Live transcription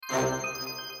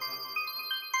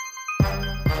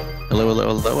Hello,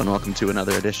 hello, hello, and welcome to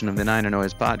another edition of the Niner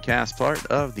Noise Podcast, part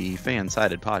of the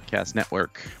Fan-Sided Podcast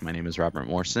Network. My name is Robert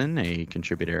Morrison, a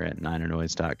contributor at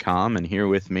NinerNoise.com, and here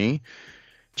with me,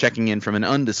 checking in from an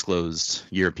undisclosed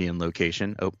European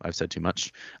location. Oh, I've said too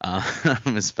much.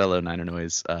 His fellow Niner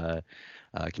Noise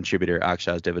contributor,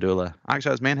 Akshaz Devadula.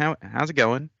 Akshaz, man, how's it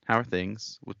going? How are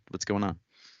things? What's going on?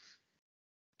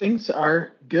 Things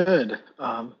are good.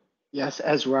 Yes,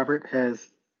 as Robert has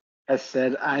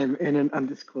said, I am in an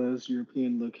undisclosed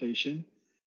European location.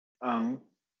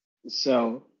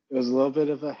 So it was a little bit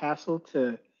of a hassle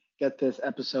to get this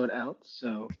episode out.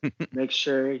 So make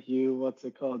sure you,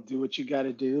 do what you got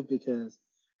to do because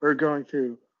we're going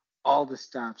through all the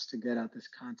stops to get out this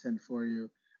content for you.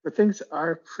 But things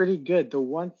are pretty good. The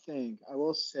one thing I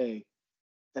will say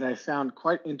that I found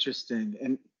quite interesting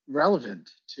and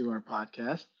relevant to our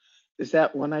podcast is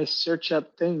that when I search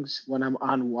up things when I'm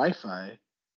on Wi-Fi,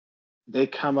 they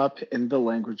come up in the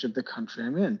language of the country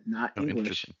I'm in, not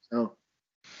English. So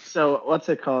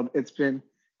It's been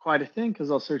quite a thing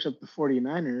because I'll search up the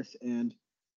 49ers and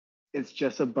it's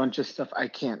just a bunch of stuff I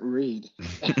can't read.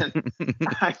 And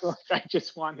I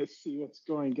just want to see what's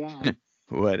going on.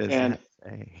 What does that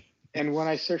say? And when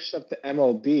I searched up the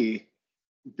MLB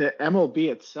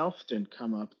itself didn't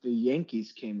come up. The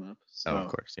Yankees came up. So of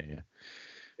course, yeah.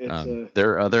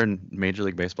 There are other Major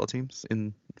League Baseball teams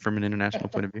from an international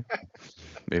point of view.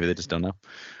 Maybe they just don't know.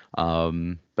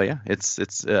 But yeah, it's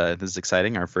this is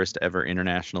exciting. Our first ever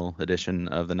international edition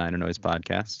of the Niner Noise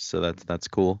Podcast. So that's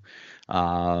cool.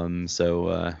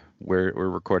 So we're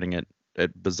recording it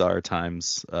at bizarre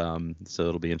times. So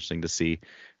it'll be interesting to see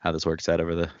how this works out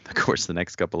over the course of the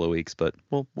next couple of weeks. But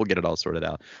we'll get it all sorted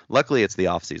out. Luckily, it's the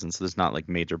off season, so there's not like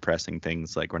major pressing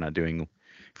things like we're not doing.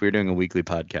 If we were doing a weekly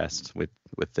podcast with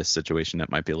this situation,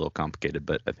 that might be a little complicated,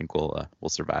 but I think we'll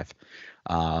survive.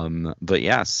 But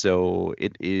yeah, so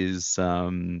it is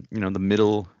the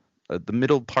middle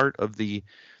part of the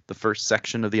first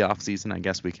section of the off season. I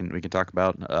guess we can talk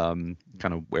about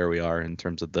kind of where we are in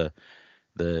terms of the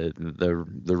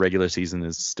regular season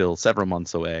is still several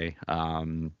months away. I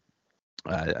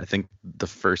think the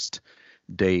first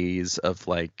days of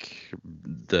like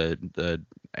the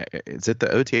is it the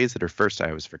OTAs that are first? I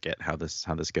always forget how this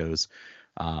goes.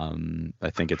 I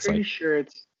think it's pretty sure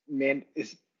it's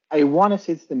I want to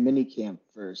say it's the mini camp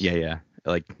first. Yeah.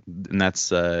 Like, and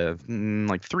that's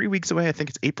like 3 weeks away. I think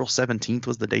it's April 17th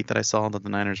was the date that I saw that the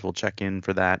Niners will check in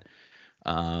for that.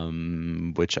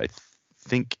 Which I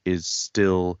think is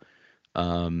still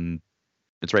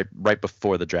it's right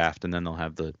before the draft, and then they'll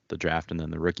have the draft, and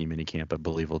then the rookie mini camp, I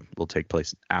believe, will take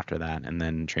place after that, and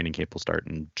then training camp will start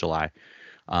in July.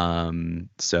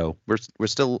 So we're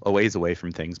still a ways away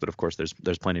from things, but of course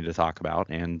there's plenty to talk about,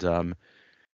 and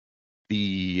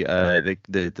the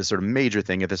sort of major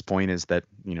thing at this point is that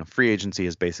free agency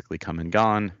has basically come and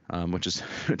gone, which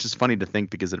is funny to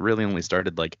think because it really only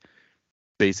started like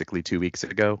basically 2 weeks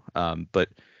ago, but.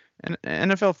 And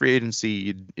NFL free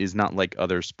agency is not like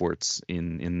other sports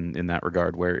in that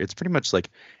regard, where it's pretty much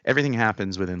like everything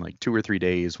happens within like 2 or 3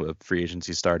 days with free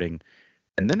agency starting,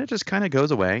 and then it just kind of goes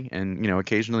away. And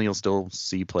occasionally you'll still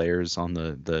see players on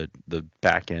the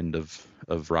back end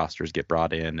of rosters get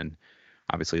brought in, and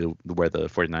obviously where the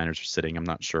 49ers are sitting, I'm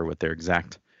not sure what their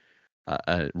exact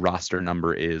roster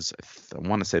number is. I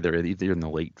want to say they're either in the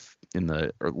late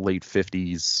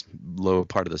 50s, low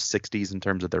part of the 60s in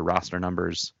terms of their roster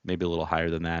numbers, maybe a little higher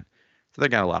than that. So they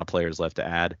got a lot of players left to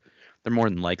add. They're more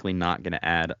than likely not going to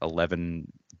add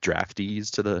 11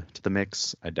 draftees to the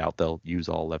mix. I doubt they'll use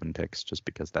all 11 picks just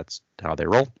because that's how they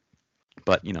roll.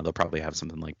 But they'll probably have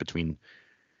something like between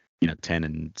 10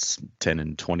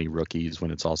 and 20 rookies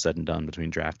when it's all said and done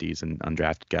between draftees and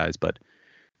undrafted guys. But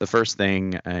the first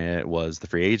thing was the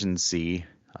free agency,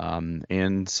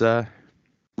 and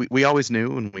we always knew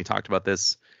when we talked about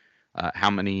this how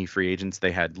many free agents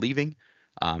they had leaving,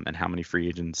 and how many free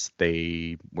agents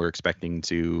they were expecting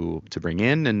to bring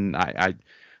in. And I don't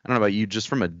know about you, just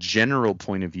from a general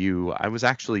point of view, I was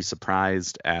actually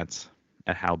surprised at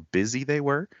how busy they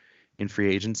were in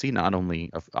free agency. Not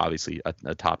only obviously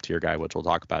a top tier guy, which we'll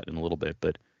talk about in a little bit,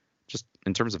 but just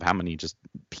in terms of how many just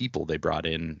people they brought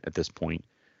in at this point.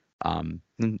 And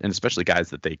especially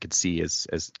guys that they could see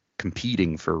as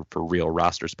competing for real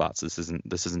roster spots. This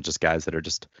isn't just guys that are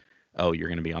just, oh, you're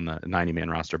going to be on the 90-man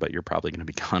roster, but you're probably going to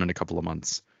be gone in a couple of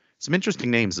months. Some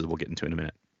interesting names that we'll get into in a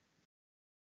minute.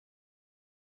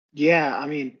 Yeah, I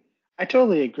mean, I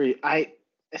totally agree. I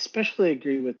especially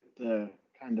agree with the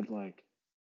kind of like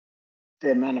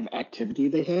the amount of activity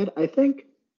they had, I think.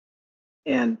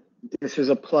 And this is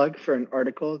a plug for an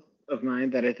article of mine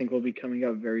that I think will be coming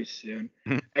out very soon.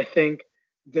 I think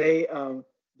they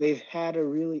they've had a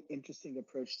really interesting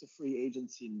approach to free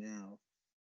agency now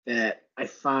that I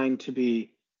find to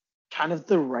be kind of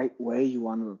the right way you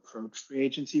want to approach free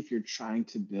agency if you're trying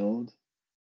to build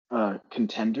a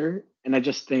contender. And I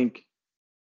just think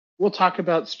we'll talk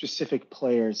about specific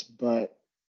players, but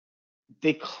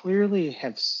they clearly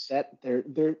have set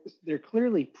they're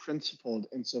clearly principled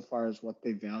insofar as what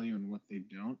they value and what they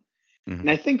don't. Mhm.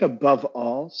 And I think above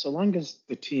all, so long as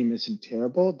the team isn't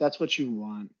terrible, that's what you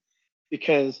want.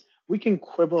 Because we can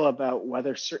quibble about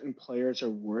whether certain players are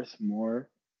worth more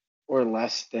or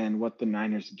less than what the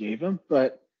Niners gave them,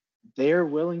 but they're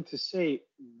willing to say,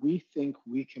 we think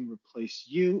we can replace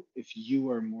you if you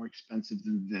are more expensive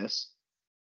than this.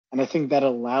 And I think that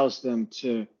allows them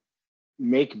to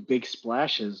make big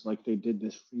splashes like they did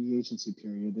this free agency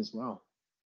period as well.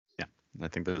 Yeah, I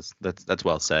think that's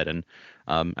well said. And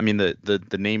I mean,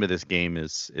 the name of this game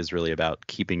is really about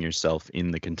keeping yourself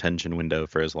in the contention window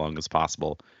for as long as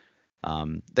possible.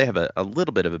 They have a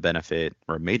little bit of a benefit,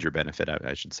 or a major benefit,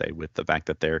 I should say, with the fact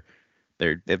that they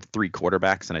have three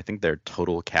quarterbacks, and I think their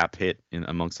total cap hit in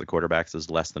amongst the quarterbacks is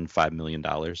less than $5 million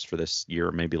for this year,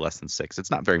 or maybe less than six.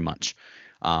 It's not very much.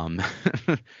 Um,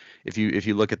 if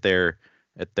you look at their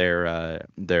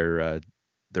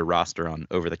roster on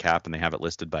over the cap, and they have it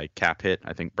listed by cap hit,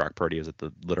 I think Brock Purdy is at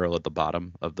the literal at the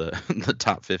bottom of the the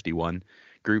top 51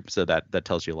 group, so that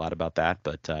tells you a lot about that.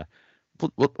 But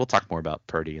we'll talk more about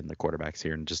Purdy and the quarterbacks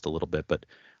here in just a little bit. But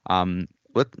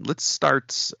let's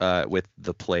start with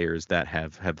the players that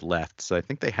have left. So I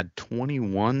think they had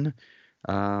 21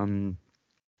 um,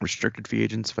 restricted free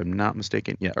agents, if I'm not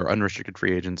mistaken. Yeah, or unrestricted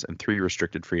free agents, and 3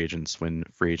 restricted free agents when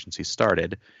free agency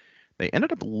started. They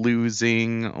ended up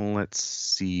losing, let's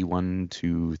see, 1,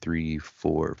 2, 3,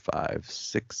 4, 5,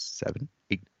 6, 7,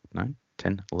 8, 9,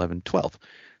 10, 11, 12.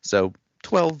 So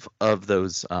 12 of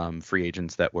those free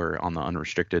agents that were on the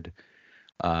unrestricted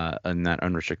and that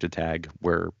unrestricted tag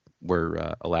were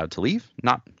allowed to leave.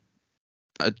 Not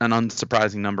an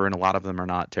unsurprising number, and a lot of them are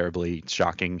not terribly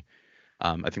shocking.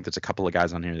 I think there's a couple of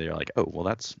guys on here that are like, oh, well,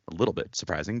 that's a little bit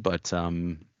surprising. But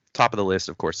top of the list,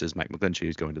 of course, is Mike McGlinchey,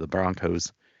 who's going to the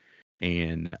Broncos,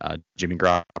 and Jimmy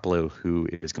Garoppolo, who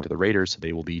is going to the Raiders. So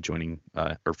they will be joining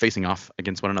or facing off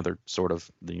against one another, sort of.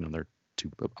 They're two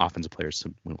offensive players,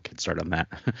 so we'll get started on that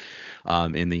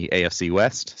in the AFC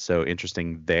West. So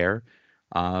interesting there.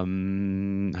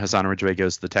 Hassan Ridgeway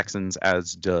goes to the Texans,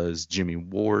 as does Jimmy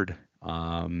Ward.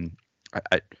 I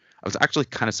was actually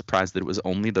kind of surprised that it was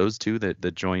only those two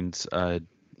that joined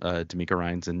D'Amico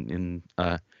Ryans in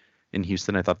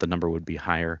Houston. I thought the number would be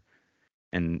higher,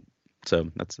 and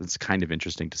so it's kind of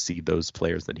interesting to see those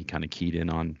players that he kind of keyed in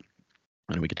on,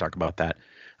 and we could talk about that.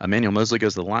 Emmanuel Mosley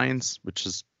goes to the Lions, which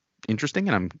is interesting,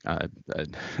 and I'm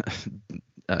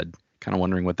kind of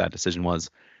wondering what that decision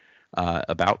was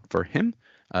about for him.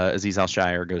 Azeez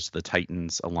Al-Shire goes to the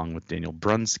Titans along with Daniel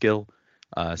Brunskill.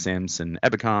 Samson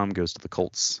Ebicom goes to the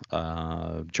Colts.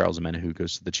 Charles Omenihu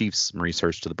goes to the Chiefs. Maurice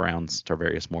Hurst to the Browns.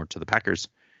 Tarvarius Moore to the Packers.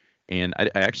 And I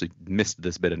actually missed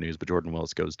this bit of news, but Jordan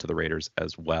Willis goes to the Raiders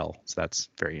as well. So that's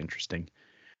very interesting.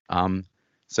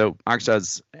 So,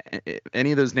 Akshaz,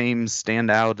 any of those names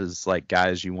stand out as like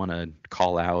guys you want to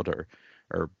call out or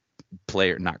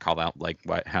play, or not call out, like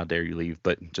how dare you leave,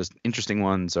 but just interesting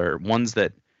ones, or ones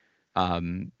that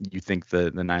you think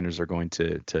the Niners are going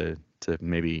to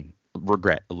maybe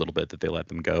regret a little bit that they let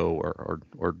them go,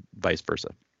 or vice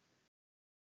versa?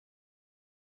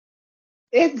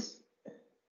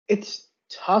 It's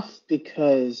tough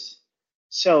because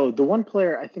so the one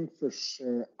player I think for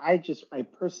sure, I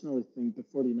personally think the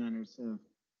 49ers have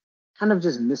kind of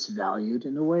just misvalued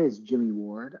in a way is Jimmy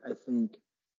Ward. I think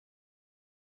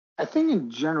in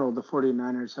general the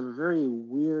 49ers have a very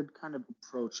weird kind of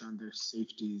approach on their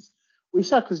safeties. We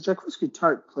saw because Jaquiski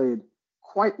Tart played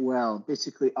quite well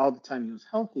basically all the time he was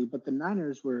healthy, but the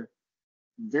Niners were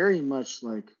very much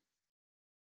like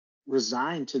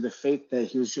resigned to the fate that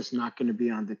he was just not going to be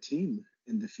on the team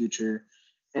in the future.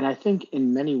 And I think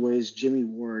in many ways, Jimmy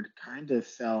Ward kind of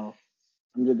fell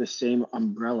under the same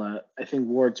umbrella. I think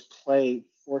Ward's play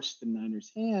forced the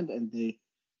Niners' hand and they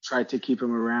tried to keep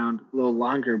him around a little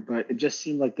longer, but it just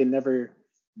seemed like they never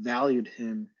valued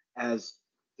him as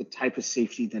the type of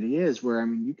safety that he is, where I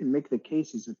mean you can make the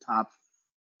case he's a top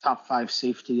 5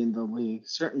 safety in the league,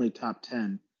 certainly top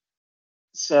 10.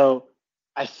 So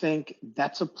I think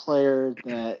that's a player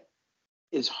that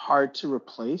is hard to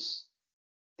replace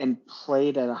and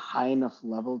played at a high enough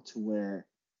level to where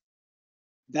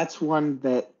that's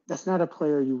not a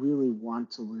player you really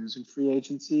want to lose in free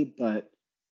agency, but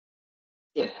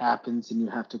it happens and you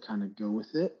have to kind of go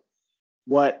with it.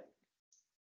 What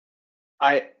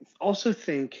I also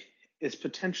think is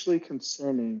potentially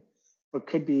concerning, but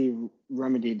could be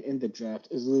remedied in the draft,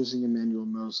 is losing Emmanuel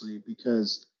Mosley,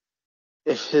 because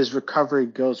if his recovery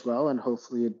goes well, and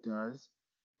hopefully it does,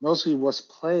 Mosley was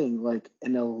playing like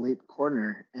an elite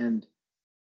corner, and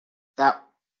that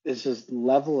is his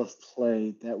level of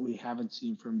play that we haven't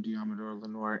seen from Diamador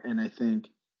Lenore. And I think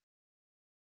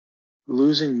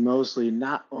losing Mosley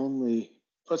not only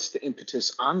puts the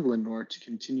impetus on Lenore to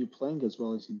continue playing as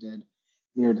well as he did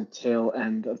near the tail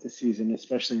end of the season,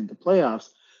 especially in the playoffs,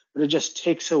 but it just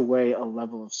takes away a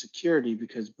level of security,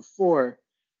 because before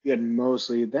you had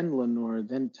Mosley, then Lenore,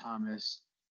 then Thomas,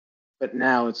 but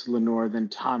now it's Lenore, then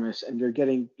Thomas, and you're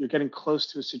getting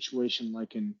close to a situation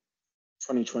like in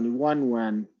 2021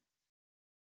 when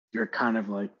you're kind of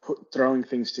like throwing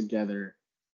things together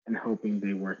and hoping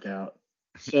they work out.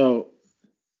 So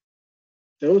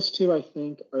those two, I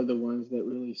think, are the ones that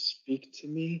really speak to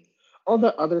me. All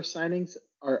the other signings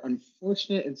are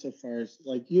unfortunate insofar as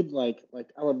like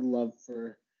I would love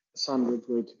for Hassan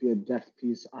Ridgeway to be a depth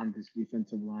piece on this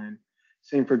defensive line.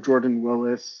 Same for Jordan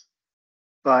Willis,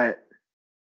 but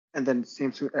and then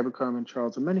same for Ebicom and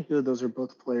Charles Omenihu. Those are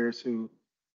both players who,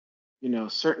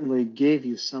 certainly gave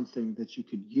you something that you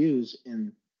could use.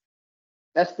 And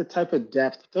that's the type of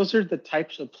depth. Those are the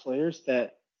types of players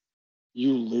that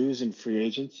you lose in free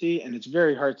agency, and it's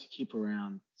very hard to keep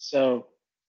around. So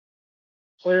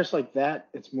players like that,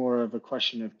 it's more of a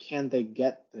question of, can they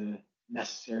get the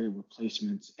necessary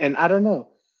replacements? And I don't know.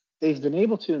 They've been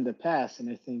able to in the past, and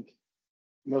I think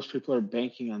most people are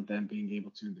banking on them being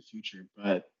able to in the future.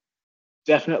 But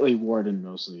definitely Ward and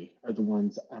Mosley are the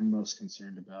ones I'm most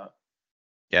concerned about.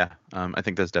 Yeah, I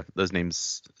think those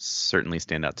names certainly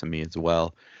stand out to me as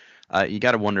well. You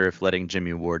got to wonder if letting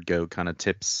Jimmy Ward go kind of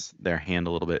tips their hand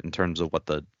a little bit in terms of what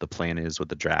the plan is with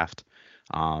the draft.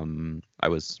 I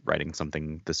was writing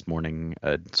something this morning,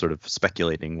 sort of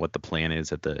speculating what the plan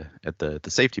is at the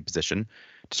safety position.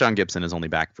 Deshaun Gibson is only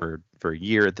back for a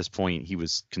year at this point. He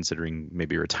was considering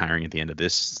maybe retiring at the end of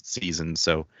this season,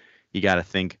 so you got to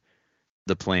think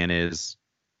the plan is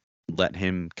let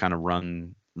him kind of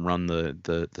run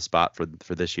the spot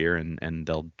for this year, and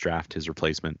they'll draft his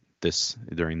replacement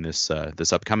during this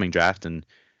upcoming draft, and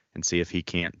see if he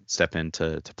can't step in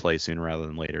to play sooner rather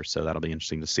than later. So that'll be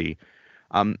interesting to see.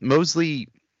 Mosley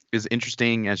is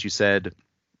interesting, as you said,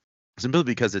 simply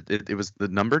because it was, the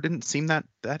number didn't seem that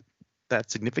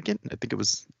significant. I think it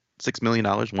was $6 million,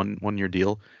 one year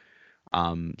deal.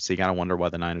 So you gotta wonder why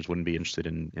the Niners wouldn't be interested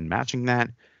in matching that.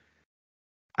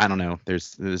 I don't know.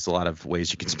 There's a lot of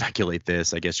ways you can speculate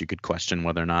this. I guess you could question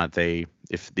whether or not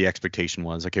if the expectation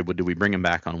was, okay, do we bring him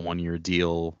back on a 1 year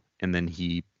deal and then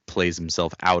he plays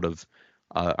himself out of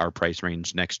our price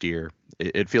range next year?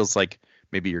 It feels like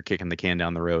maybe you're kicking the can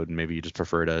down the road, and maybe you just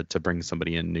prefer to bring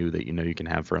somebody in new that you can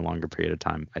have for a longer period of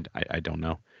time. I don't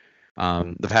know.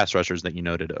 The pass rushers that you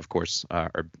noted, of course,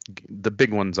 are the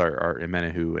big ones are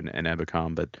Emenehu and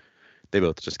Ebicom, but they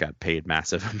both just got paid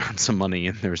massive amounts of money,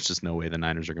 and there's just no way the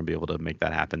Niners are going to be able to make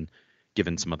that happen,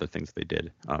 given some other things they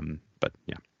did. But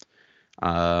yeah,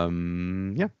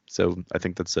 yeah. So I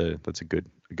think that's a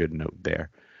good note there.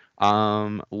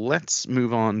 Let's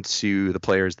move on to the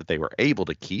players that they were able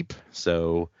to keep.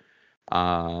 So,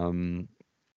 in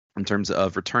terms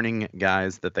of returning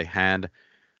guys that they had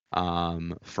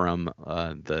from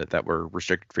that were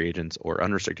restricted free agents or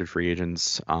unrestricted free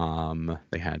agents,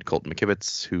 they had Colton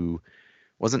McKivitz, who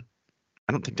wasn't,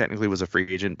 I don't think technically was a free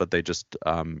agent, but they just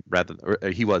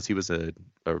he was a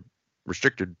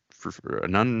restricted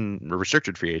an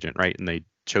unrestricted free agent, right? And they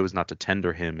chose not to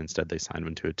tender him. Instead, they signed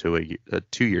him to a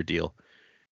 2 year deal,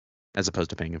 as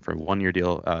opposed to paying him for a 1 year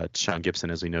deal. Sean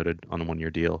Gibson, as we noted, on a 1 year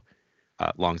deal.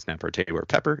 Long snapper Taylor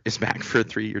Pepper is back for a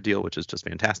 3 year deal, which is just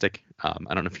fantastic.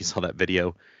 I don't know if you saw that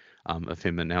video of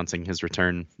him announcing his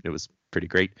return. It was pretty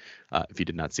great. If you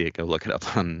did not see it, go look it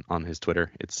up on his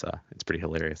Twitter. It's pretty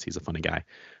hilarious. He's a funny guy.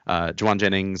 Juwan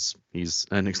Jennings, he's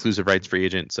an exclusive rights free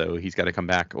agent, so he's got to come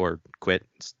back or quit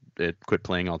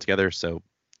playing altogether. So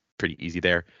pretty easy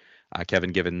there.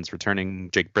 Kevin Givens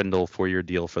returning. Jake Brindle, 4 year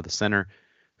deal for the center,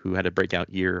 who had a breakout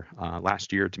year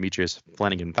last year. Demetrius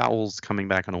Flanagan-Fowles coming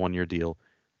back on a 1 year deal.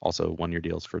 Also 1 year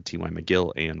deals for T.Y.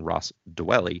 McGill and Ross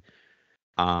Dwelly.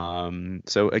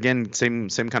 So again, same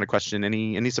kind of question.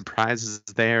 Any surprises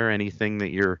there? Anything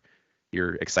that you're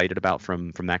excited about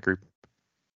from that group?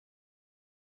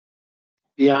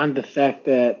 Beyond the fact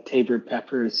that Tabor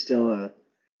Pepper is still a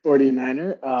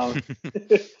 49er,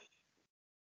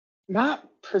 not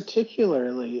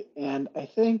particularly. And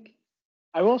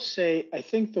I will say, I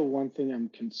think the one thing I'm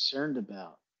concerned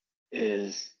about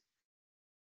is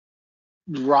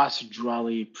Ross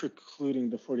Drawley precluding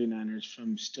the 49ers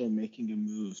from still making a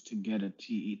move to get a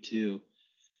TE2.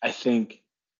 I think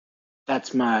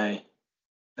that's my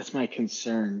that's my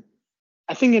concern.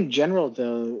 I think in general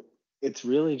though, it's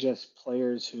really just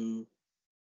players who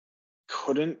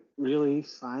couldn't really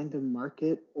find a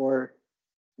market or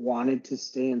wanted to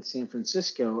stay in San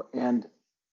Francisco. And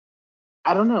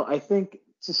I don't know. I think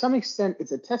to some extent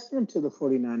it's a testament to the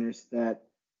 49ers that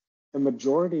the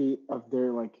majority of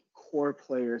their like core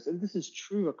players, and this is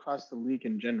true across the league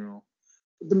in general,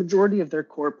 the majority of their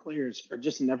core players are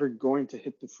just never going to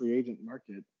hit the free agent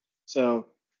market. So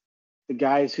the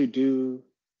guys who do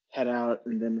head out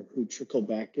and then who trickle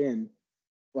back in,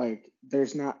 like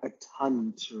there's not a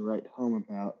ton to write home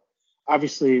about.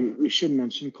 Obviously, we should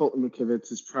mention Colton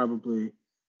McKivitz is probably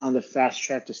on the fast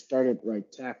track to start at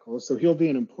right tackle, so he'll be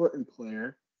an important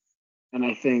player, and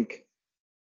I think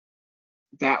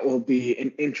that will be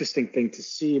an interesting thing to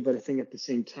see. But I think at the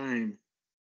same time,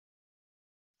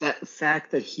 that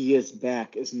fact that he is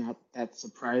back is not that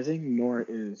surprising, nor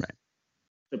is Right.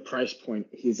 the price point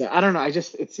he's at. I don't know.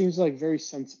 It seems like very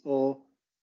sensible,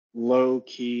 low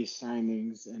key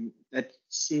signings, and that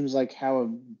seems like how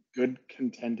a good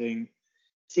contending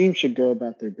team should go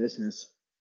about their business.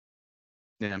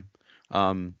 Yeah.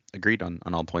 Agreed on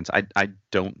all points. I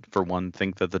don't, for one,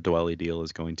 think that the Dwelly deal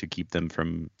is going to keep them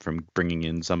from bringing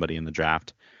in somebody in the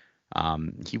draft.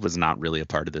 He was not really a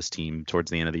part of this team towards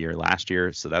the end of the year last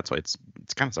year, so that's why it's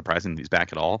kind of surprising that he's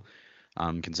back at all.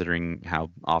 Considering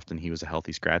how often he was a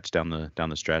healthy scratch down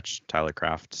the stretch, Tyler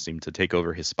Kraft seemed to take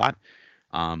over his spot.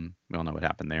 We all know what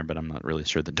happened there, but I'm not really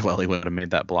sure that Dwelly would have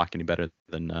made that block any better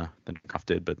than Kraft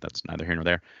did. But that's neither here nor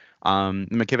there.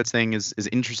 McKivitt's thing is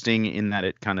interesting in that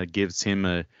it kind of gives him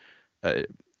a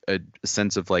a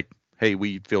sense of like, hey,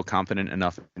 we feel confident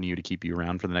enough in you to keep you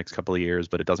around for the next couple of years,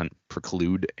 but it doesn't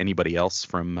preclude anybody else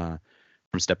from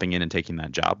stepping in and taking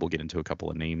that job. We'll get into a couple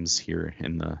of names here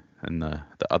in the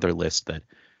other list that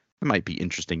might be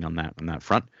interesting on that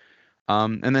front.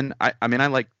 And then I mean I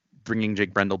like bringing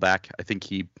Jake Brendel back. I think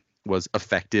he was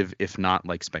effective, if not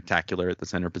like spectacular, at the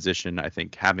center position. I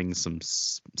think having some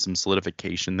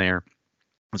solidification there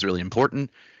was really important.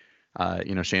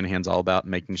 Shanahan's all about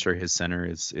making sure his center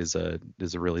is a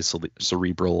really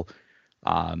cerebral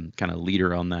kind of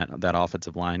leader on that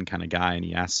offensive line kind of guy, and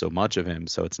he asks so much of him.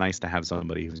 So it's nice to have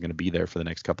somebody who's going to be there for the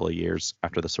next couple of years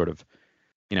after the sort of,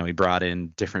 he brought in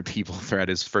different people throughout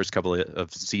his first couple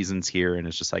of seasons here, and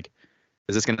it's just like,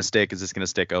 is this going to stick? Is this going to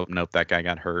stick? Oh, nope, that guy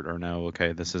got hurt, or no,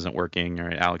 okay, this isn't working. All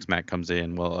right, Alex Mack comes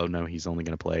in. Well, oh no, he's only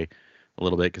going to play a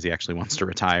little bit because he actually wants to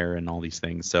retire and all these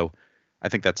things. So I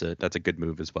think that's a good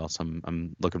move as well. So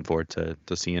I'm looking forward to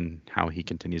seeing how he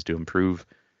continues to improve.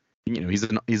 He's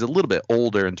a little bit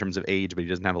older in terms of age, but he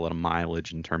doesn't have a lot of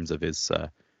mileage in terms of his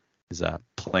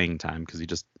playing time because he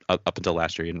just up until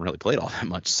last year he hadn't really played all that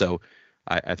much. So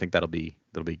I think that'll be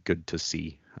good to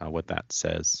see what that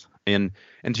says. And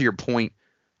to your point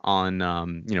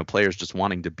on players just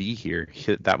wanting to be here,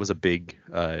 that was a big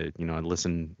I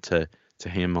listened to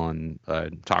him on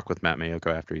Talk with Matt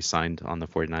Mayoko after he signed on the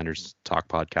 49ers Talk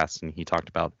podcast, and he talked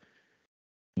about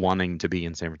wanting to be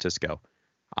in San Francisco,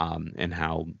 and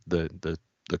how the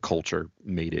culture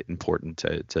made it important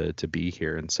to be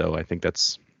here. And so I think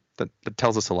that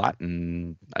tells us a lot,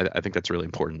 and I think that's really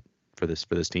important for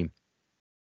this team.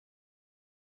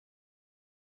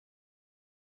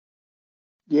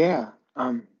 Yeah.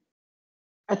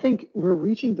 I think we're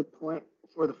reaching the point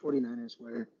for the 49ers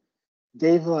where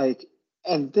they've like,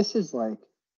 and this is like,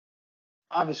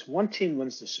 obviously one team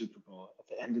wins the Super Bowl at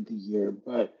the end of the year,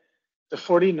 but the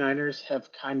 49ers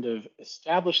have kind of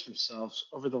established themselves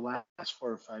over the last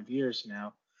 4 or 5 years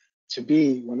now to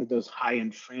be one of those high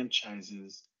end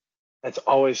franchises that's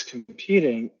always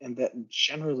competing and that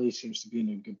generally seems to be in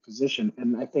a good position.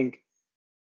 And I think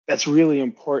that's really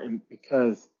important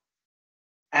because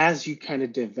as you kind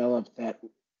of develop that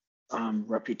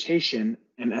reputation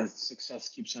and as success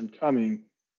keeps on coming,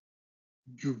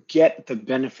 you get the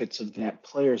benefits of that.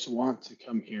 Players want to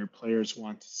come here, players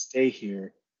want to stay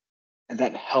here, and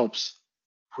that helps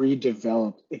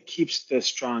redevelop. It keeps the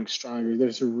strong stronger.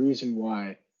 There's a reason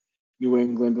why New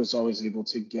England was always able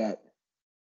to get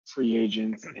free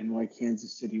agents and why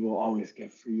Kansas City will always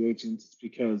get free agents. It's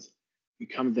because you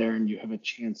come there and you have a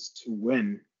chance to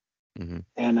win. Mm-hmm.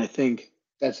 And I think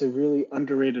that's a really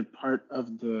underrated part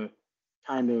of the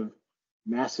kind of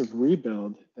massive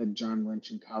rebuild that John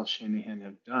Lynch and Kyle Shanahan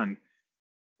have done.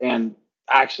 And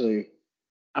actually,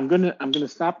 I'm gonna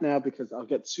stop now because I'll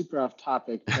get super off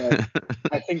topic. But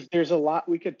I think there's a lot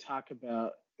we could talk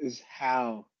about is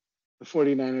how the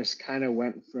 49ers kind of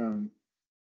went from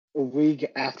a league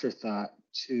afterthought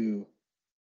to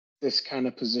this kind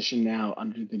of position now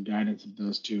under the guidance of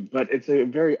those two. But it's a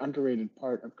very underrated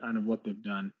part of kind of what they've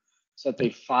done, so that they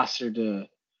fostered a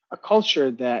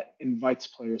culture that invites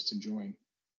players to join.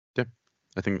 Yeah,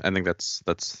 I think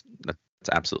that's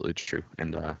absolutely true,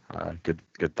 and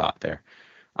good thought there.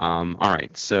 All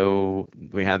right, so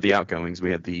we have the outgoings,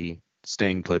 we have the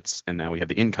staying puts, and now we have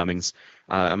the incomings.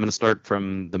 I'm going to start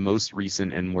from the most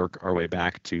recent and work our way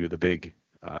back to the big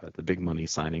money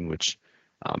signing, which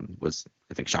was,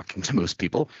 I think, shocking to most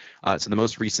people. So the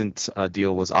most recent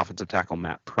deal was offensive tackle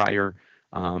Matt Pryor.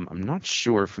 I'm not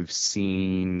sure if we've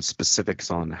seen specifics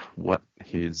on what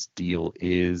his deal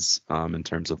is in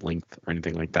terms of length or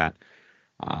anything like that.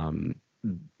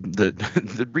 The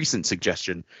the recent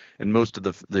suggestion and most of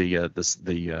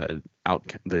the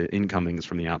incomings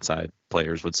from the outside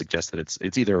players would suggest that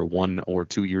it's either a 1 or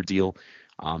 2 year deal.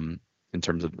 In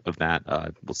terms of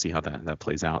that, we'll see how that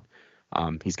plays out.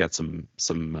 He's got some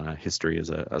history as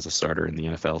a starter in the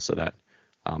NFL, so that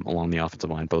along the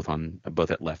offensive line,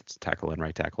 both at left tackle and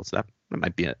right tackle, so that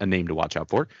might be a name to watch out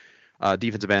for.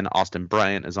 Defensive end Austin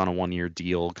Bryant is on a 1 year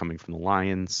deal coming from the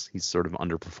Lions. He's sort of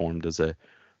underperformed as a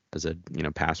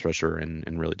pass rusher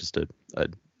and really just a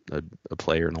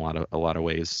player in a lot of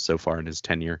ways so far in his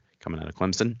tenure coming out of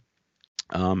Clemson.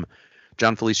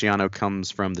 John Feliciano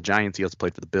comes from the Giants. He also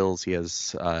played for the Bills. He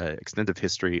has extensive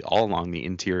history all along the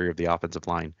interior of the offensive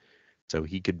line, so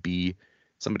he could be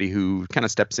somebody who kind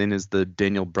of steps in as the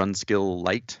Daniel Brunskill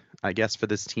light, I guess, for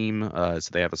this team. So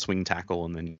they have a swing tackle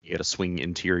and then you get a swing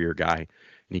interior guy, and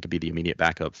he could be the immediate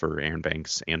backup for Aaron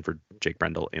Banks and for Jake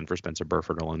Brendel and for Spencer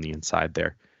Burford along the inside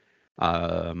there.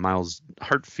 Miles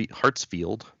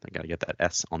Hartsfield, I got to get that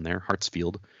S on there,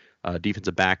 Hartsfield,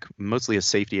 defensive back, mostly a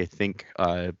safety, I think,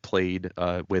 played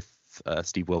with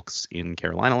Steve Wilkes in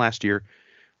Carolina last year.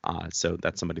 So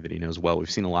that's somebody that he knows well. We've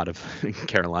seen a lot of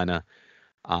Carolina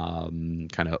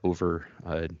kind of over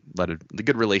the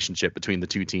good relationship between the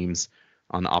two teams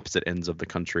on the opposite ends of the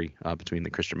country, between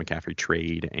the Christian McCaffrey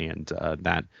trade and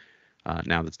that.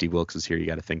 Now that Steve Wilkes is here, you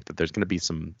got to think that there's going to be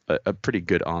a pretty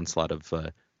good onslaught of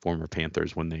former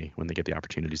Panthers when they get the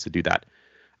opportunities to do that.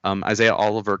 Isaiah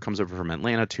Oliver comes over from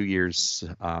Atlanta, 2 years,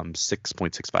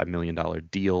 $6.65 million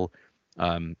deal.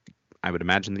 I would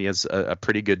imagine that he has a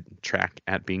pretty good track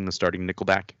at being the starting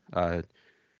nickelback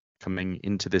coming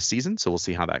into this season. So we'll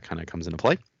see how that kind of comes into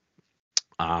play.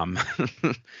 And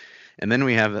then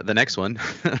we have the next one,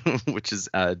 which is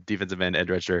defensive end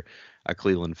edge rusher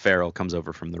Cleveland Farrell comes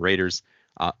over from the Raiders.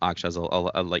 Akshaz,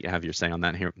 I'll let you have your say on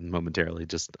that here momentarily.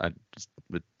 Just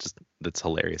that's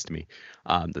hilarious to me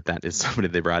that is somebody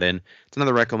they brought in. It's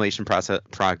another reclamation process.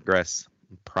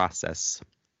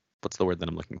 What's the word that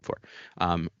I'm looking for?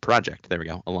 Project. There we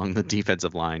go. Along the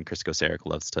defensive line, Chris Kosarek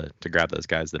loves to grab those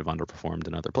guys that have underperformed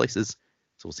in other places.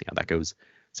 So we'll see how that goes.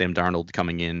 Sam Darnold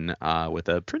coming in with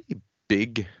a pretty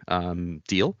big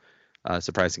deal.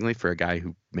 Surprisingly, for a guy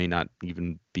who may not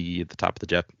even be at the top of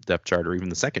the depth chart or even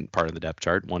the second part of the depth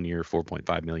chart. 1 year,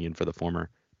 $4.5 million for the former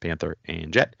Panther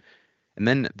and Jet. And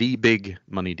then the big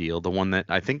money deal, the one that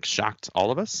I think shocked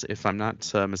all of us, if I'm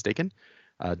not mistaken,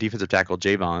 defensive tackle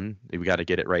Javon. We got to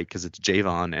get it right because it's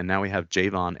Javon, and now we have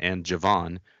Javon and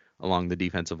Javon along the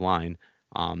defensive line.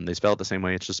 They spell it the same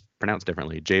way, it's just pronounced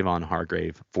differently. Javon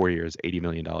Hargrave, 4 years, $80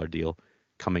 million deal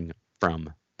coming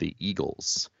from the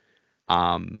Eagles.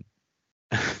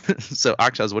 So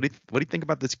Akshaz, what do you think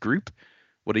about this group?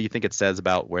 What do you think it says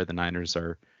about where the Niners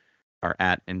are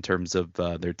at in terms of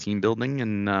their team building?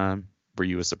 And were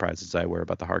you as surprised as I were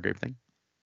about the Hargrave thing?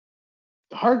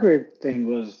 The Hargrave thing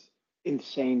was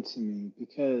insane to me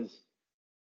because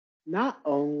not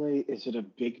only is it a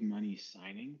big money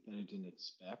signing that I didn't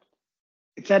expect,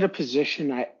 it's at a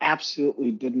position I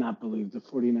absolutely did not believe the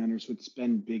 49ers would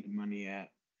spend big money at.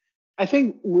 I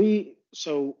think we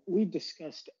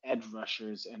discussed edge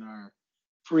rushers in our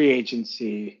free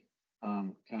agency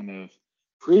kind of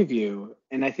preview,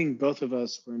 and I think both of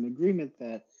us were in agreement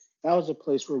that that was a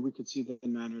place where we could see the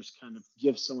Niners kind of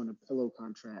give someone a pillow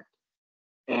contract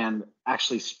and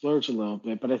actually splurge a little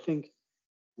bit. But I think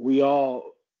we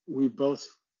both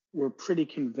were pretty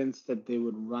convinced that they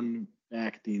would run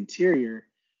back the interior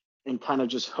and kind of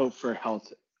just hope for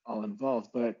health all involved.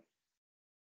 But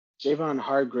Javon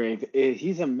Hargrave,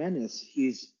 he's a menace.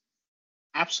 He's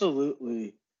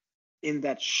absolutely in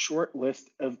that short list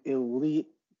of elite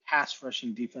pass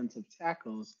rushing defensive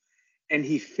tackles, and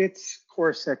he fits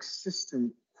Korsek's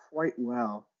system quite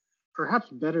well, perhaps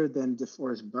better than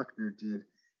DeForest Buckner did.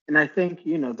 And I think,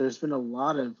 there's been a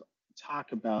lot of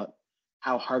talk about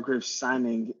how Hargrave's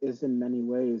signing is in many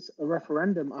ways a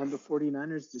referendum on the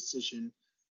 49ers decision.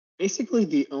 Basically,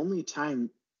 the only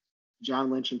time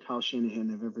John Lynch and Kyle Shanahan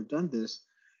have ever done this,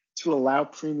 to allow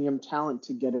premium talent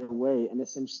to get away and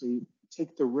essentially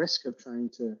take the risk of trying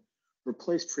to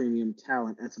replace premium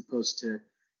talent as opposed to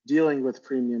dealing with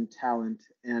premium talent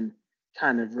and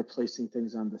kind of replacing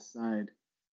things on the side.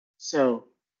 So,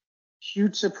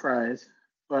 huge surprise,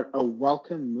 but a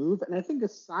welcome move. And I think a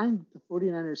sign that the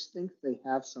 49ers think they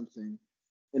have something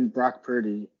in Brock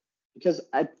Purdy. Because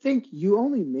I think you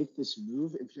only make this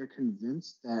move if you're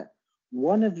convinced that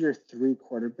one of your three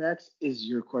quarterbacks is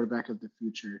your quarterback of the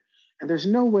future. And there's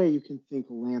no way you can think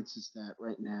Lance is that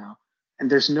right now. And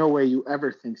there's no way you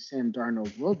ever think Sam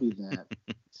Darnold will be that.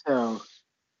 So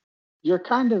you're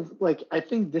kind of like, I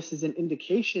think this is an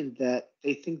indication that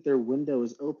they think their window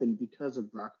is open because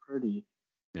of Brock Purdy.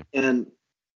 Yeah. And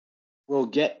we'll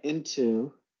get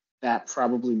into that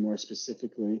probably more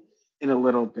specifically in a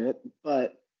little bit.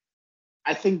 But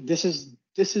I think this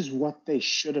is what they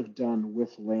should have done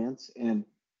with Lance. And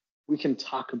we can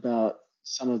talk about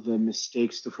some of the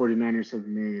mistakes the 49ers have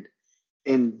made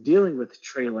in dealing with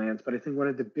Trey Lance. But I think one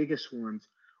of the biggest ones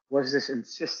was this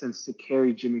insistence to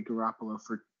carry Jimmy Garoppolo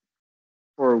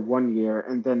for 1 year,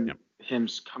 and then him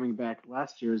coming back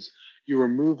last year. Is you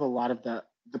remove a lot of the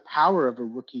power of a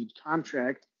rookie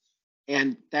contract,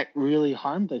 and that really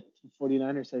harmed the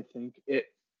 49ers. I think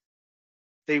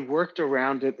they worked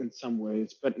around it in some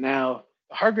ways, but now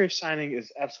the Hargraves signing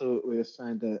is absolutely a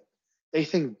sign that they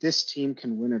think this team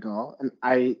can win it all, and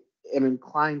I am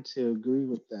inclined to agree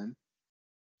with them.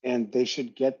 And they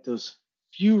should get those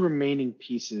few remaining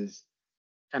pieces,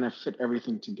 kind of fit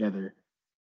everything together.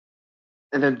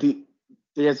 And then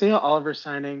the Isaiah Oliver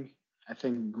signing, I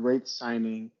think great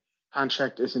signing.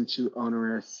 Contract isn't too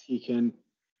onerous. He can,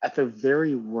 at the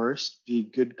very worst, be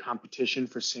good competition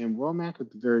for Sam Womack.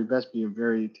 At the very best, be a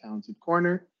very talented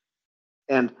corner.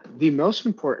 And the most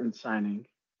important signing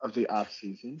of the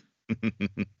offseason,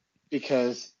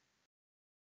 because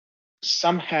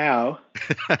somehow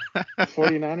the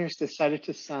 49ers decided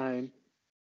to sign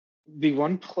the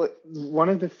one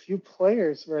of the few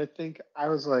players where I think I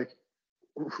was like,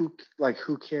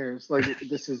 who cares? Like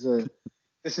this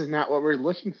is not what we're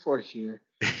looking for here.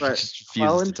 But just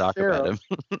refuses to talk Farrell, about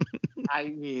him. I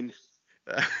mean,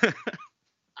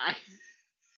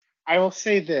 I will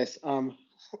say this.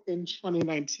 In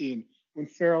 2019, when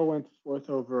Farrell went fourth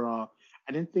overall,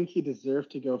 I didn't think he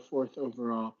deserved to go fourth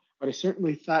overall, but I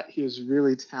certainly thought he was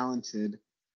really talented.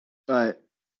 But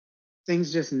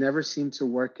things just never seem to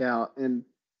work out. And,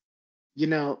 you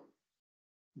know,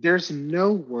 there's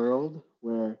no world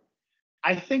where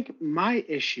I think my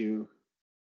issue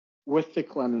with the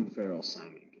Clelin Ferrell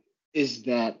signing is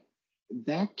that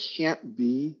can't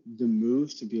be the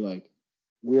move to be like,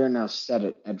 we are now set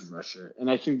at edge rusher. And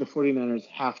I think the 49ers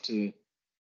have to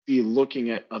be looking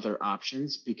at other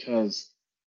options because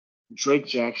Drake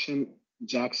Jackson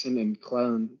and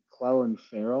Clelin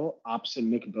Ferrell opposite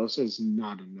Nick Bosa is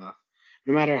not enough.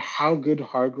 No matter how good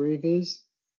Hargrave is,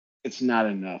 it's not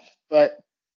enough. But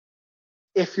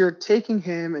if you're taking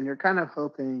him and you're kind of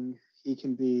hoping he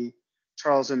can be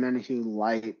Charles Omenihu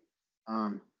light,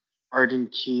 Arden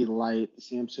Key light,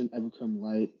 Samson Ebukam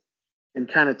light, and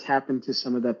kind of tap into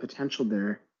some of that potential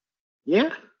there,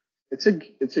 yeah, it's a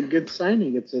good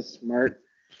signing. It's a smart,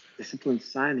 disciplined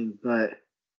signing, but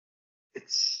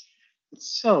it's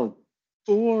so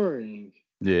boring.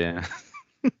 Yeah.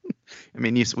 I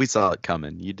mean, we saw it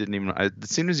coming. You didn't even. As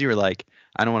soon as you were like,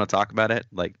 I don't want to talk about it.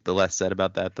 Like the less said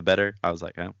about that, the better. I was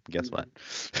like, oh, guess what?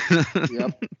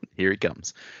 Yep. Here he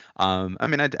comes. I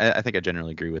mean, I think I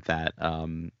generally agree with that.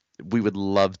 We would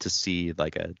love to see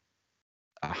like a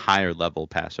higher level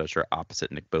pass rusher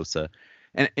opposite Nick Bosa,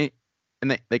 and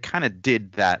they kind of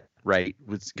did that right,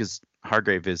 because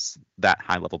Hargrave is that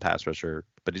high level pass rusher,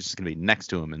 but he's just going to be next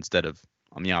to him instead of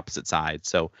on the opposite side.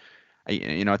 So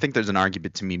I think there's an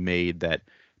argument to be made that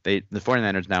the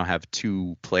 49ers now have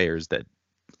two players that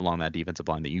along that defensive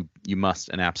line that you must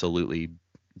and absolutely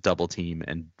double team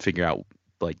and figure out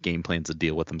like game plans to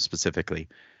deal with them specifically,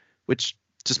 which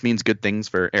just means good things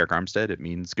for Eric Armstead. It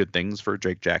means good things for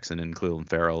Drake Jackson and Clelin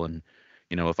Ferrell and,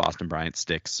 if Austin Bryant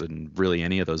sticks and really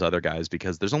any of those other guys,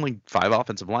 because there's only 5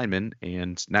 offensive linemen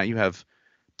and now you have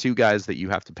 2 guys that you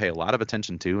have to pay a lot of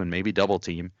attention to and maybe double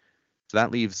team. So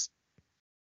that leaves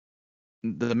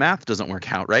the math doesn't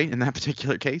work out right in that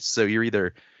particular case. So you're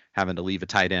either having to leave a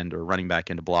tight end or running back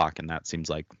into block, and that seems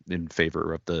like in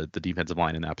favor of the defensive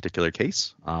line in that particular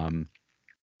case.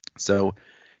 So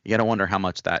you got to wonder how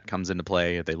much that comes into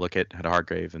play if they look at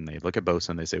Hargrave and they look at Bosa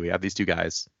and they say, we have these 2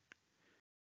 guys.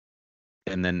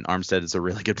 And then Armstead is a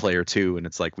really good player too. And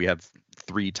it's like we have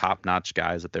 3 top-notch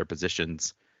guys at their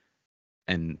positions.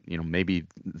 And, maybe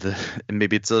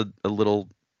it's a little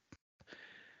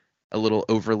a little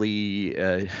overly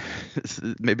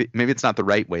maybe it's not the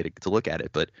right way to look at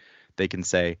it, but they can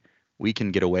say we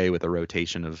can get away with a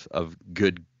rotation of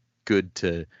good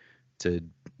to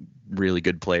really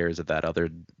good players at that other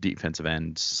defensive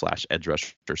end slash edge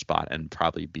rusher spot and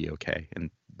probably be okay. And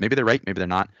maybe they're right, maybe they're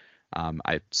not.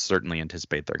 I certainly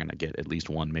anticipate they're going to get at least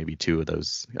one, maybe two of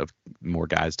those of more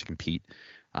guys to compete.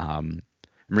 I'm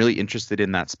really interested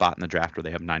in that spot in the draft where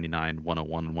they have 99,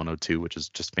 101, and 102, which is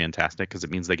just fantastic because it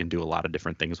means they can do a lot of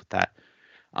different things with that.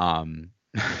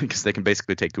 Because they can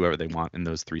basically take whoever they want in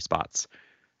those three spots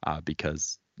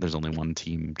because there's only one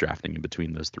team drafting in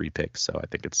between those three picks. So I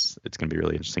think it's going to be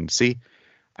really interesting to see.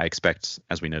 I expect,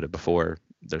 as we noted before,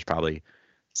 there's probably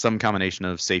some combination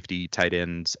of safety, tight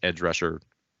ends, edge rusher,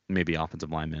 maybe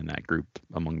offensive lineman in that group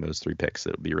among those three picks.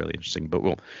 It'll be really interesting, but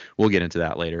we'll get into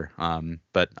that later.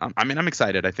 But I mean, I'm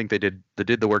excited. I think they did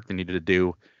the work they needed to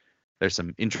do. There's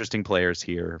some interesting players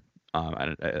here.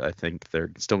 I think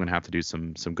they're still going to have to do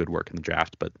some good work in the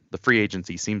draft, but the free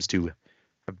agency seems to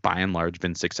have by and large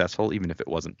been successful, even if it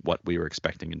wasn't what we were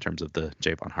expecting in terms of the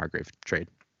Javon Hargrave trade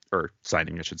or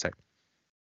signing, I should say.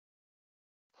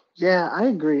 Yeah, I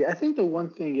agree. I think the one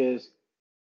thing is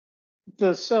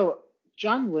so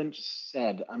John Lynch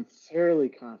said, I'm fairly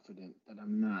confident that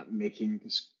I'm not making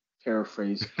this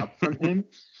paraphrase up from him,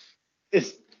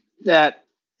 is that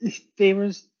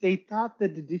they thought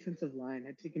that the defensive line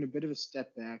had taken a bit of a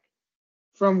step back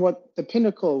from what the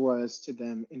pinnacle was to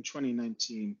them in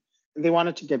 2019. And they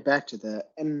wanted to get back to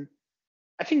that. And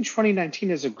I think 2019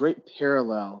 is a great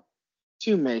parallel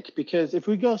to make because if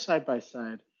we go side by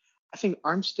side, I think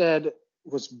Armstead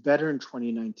was better in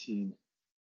 2019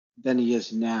 than he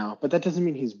is now. But that doesn't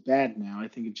mean he's bad now. I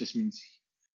think it just means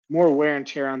more wear and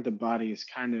tear on the body is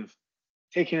kind of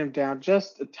taking him down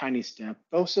just a tiny step.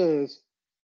 Bosa is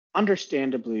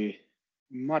understandably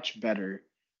much better.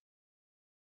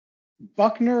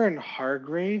 Buckner and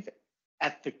Hargrave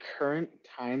at the current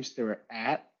times they were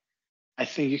at, I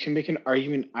think you can make an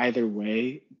argument either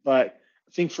way, but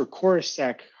I think for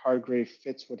Korosek, Hargrave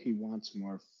fits what he wants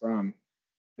more from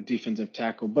a defensive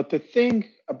tackle. But the thing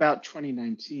about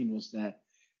 2019 was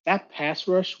that pass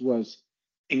rush was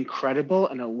incredible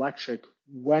and electric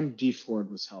when D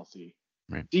Ford was healthy.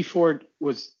 Right. D Ford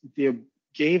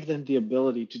gave them the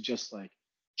ability to just like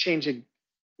change a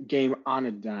game on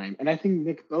a dime. And I think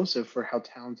Nick Bosa, for how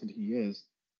talented he is,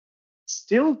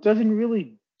 still doesn't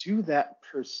really do that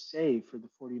per se for the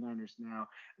 49ers now.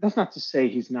 That's not to say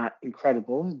he's not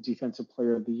incredible, defensive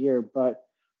player of the year, but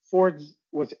Ford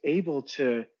was able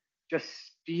to just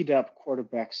speed up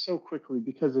quarterbacks so quickly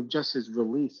because of just his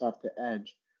release off the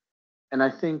edge. And I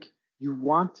think you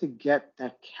want to get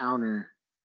that counter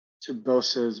to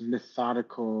Bosa's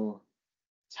methodical,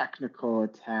 technical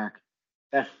attack,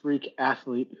 that freak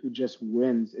athlete who just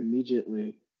wins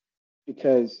immediately.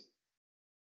 Because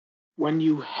when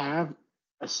you have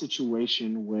a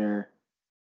situation where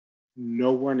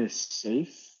no one is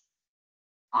safe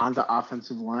on the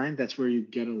offensive line, that's where you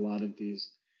get a lot of these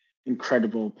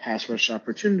incredible pass rush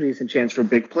opportunities and chance for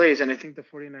big plays. And I think the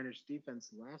 49ers defense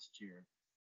last year,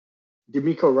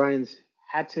 DeMeco Ryans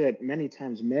had to at many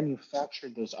times manufacture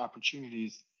those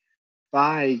opportunities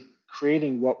by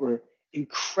creating what were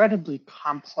incredibly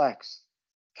complex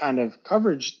kind of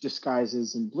coverage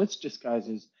disguises and blitz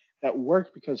disguises that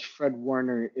work because Fred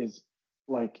Warner is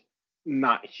like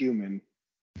not human.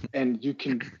 And you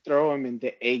can throw him in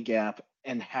the A gap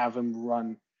and have him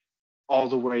run all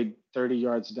the way 30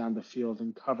 yards down the field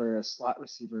and cover a slot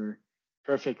receiver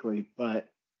perfectly. But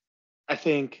I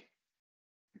think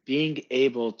being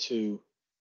able to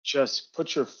just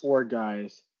put your four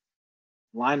guys,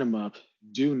 line them up,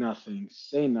 do nothing,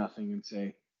 say nothing, and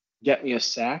say, get me a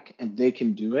sack, and they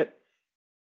can do it.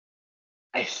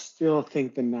 I still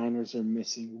think the Niners are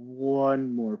missing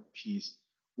one more piece,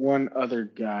 one other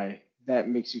guy that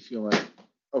makes you feel like,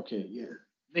 okay, yeah,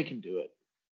 they can do it.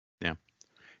 Yeah.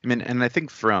 I mean, and I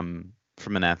think from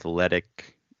an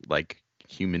athletic, like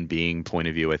human being point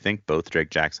of view, I think both Drake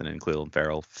Jackson and Clelin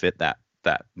Ferrell fit that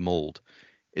mold.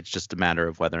 It's just a matter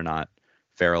of whether or not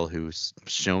Ferrell, who's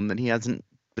shown that he hasn't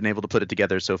been able to put it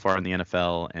together so far in the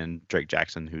NFL, and Drake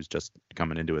Jackson, who's just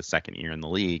coming into his second year in the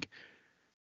league,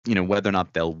 whether or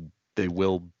not they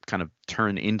will kind of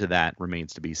turn into that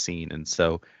remains to be seen. And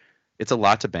so it's a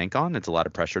lot to bank on. It's a lot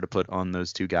of pressure to put on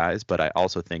those two guys. But I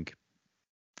also think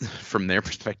from their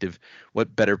perspective,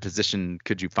 what better position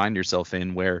could you find yourself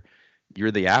in where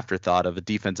you're the afterthought of a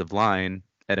defensive line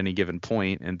at any given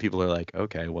point, and people are like,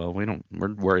 okay, well,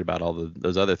 we're worried about all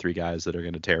those other three guys that are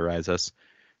going to terrorize us,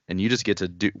 and you just get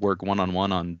to work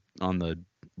one-on-one on the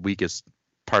weakest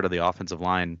part of the offensive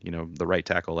line, the right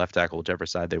tackle, left tackle, whichever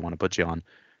side they want to put you on.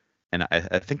 And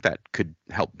I think that could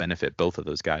help benefit both of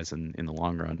those guys in the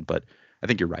long run. But I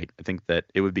think you're right. I think that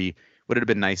would it have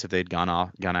been nice if they'd gone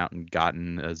out and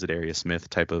gotten a Zadarius Smith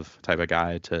type of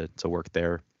guy to work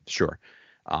there. Sure.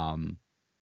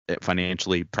 It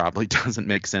financially probably doesn't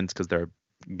make sense because they're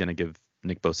going to give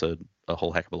Nick Bosa a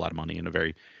whole heck of a lot of money in the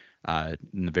very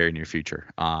near future.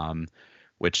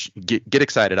 Which get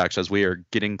excited actually, as we are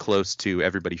getting close to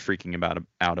everybody freaking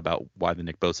out about why the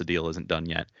Nick Bosa deal isn't done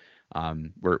yet.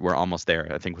 We're almost there.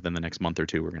 I think within the next month or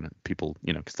two, we're gonna people,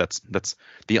 because that's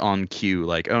the on cue.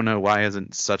 Like, oh no, why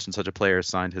hasn't such and such a player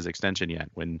signed his extension yet?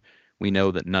 When we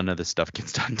know that none of this stuff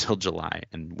gets done until July,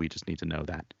 and we just need to know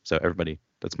that. So everybody,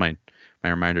 that's my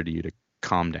reminder to you to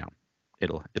calm down.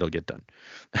 It'll get done.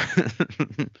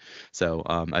 So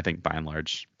I think by and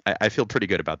large, I feel pretty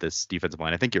good about this defensive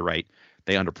line. I think you're right.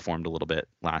 They underperformed a little bit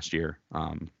last year.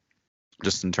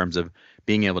 Just in terms of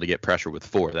being able to get pressure with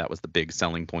four. That was the big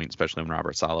selling point, especially when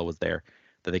Robert Saleh was there,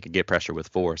 that they could get pressure with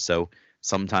four. So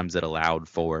sometimes it allowed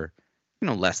for,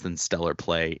 less than stellar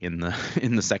play in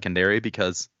the secondary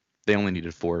because they only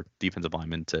needed four defensive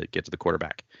linemen to get to the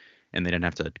quarterback, and they didn't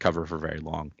have to cover for very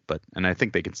long. And I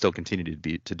think they can still continue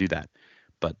to do that.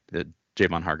 But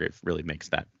Javon Hargraves really makes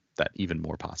that even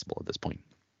more possible at this point.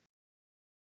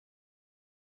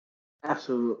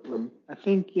 Absolutely. I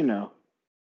think,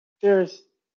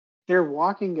 they're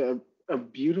walking a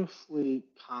beautifully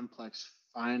complex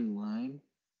fine line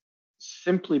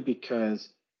simply because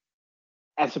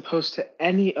as opposed to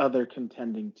any other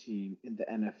contending team in the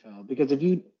NFL, because if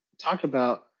you talk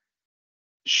about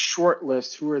short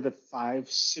list who are the 5,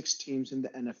 6 teams in the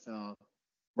NFL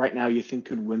right now you think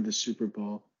could win the Super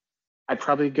Bowl, I'd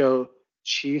probably go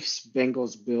Chiefs,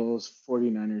 Bengals, Bills,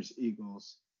 49ers,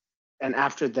 Eagles. And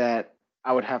after that,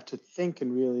 I would have to think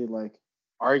and really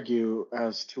argue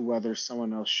as to whether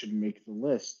someone else should make the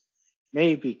list.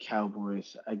 Maybe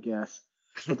Cowboys, I guess.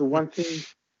 But the one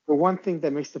thing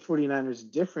that makes the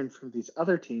 49ers different from these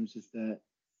other teams is that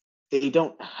they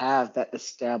don't have that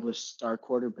established star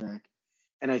quarterback.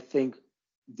 And I think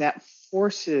that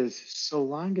forces, so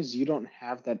long as you don't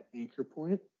have that anchor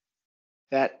point,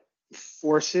 that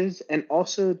forces and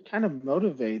also kind of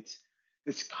motivates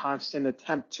this constant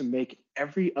attempt to make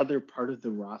every other part of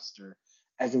the roster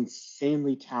as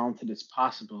insanely talented as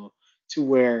possible to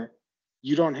where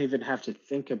you don't even have to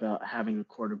think about having a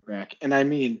quarterback. And I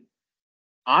mean,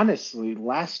 honestly,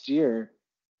 last year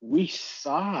we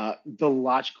saw the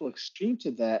logical extreme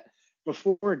to that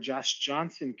before Josh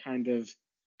Johnson kind of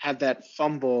had that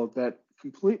fumble that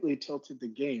completely tilted the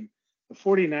game. The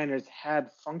 49ers had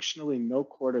functionally no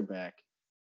quarterback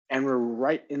and were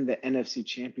right in the NFC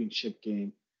Championship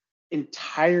game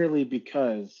entirely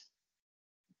because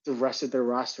the rest of their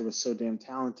roster was so damn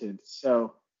talented.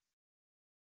 So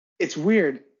it's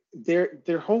weird.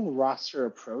 Their whole roster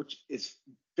approach is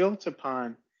built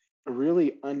upon a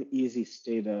really uneasy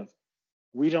state of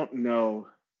we don't know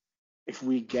if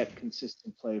we get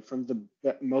consistent play from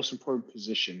the most important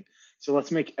position. So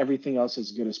let's make everything else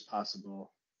as good as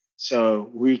possible so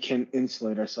we can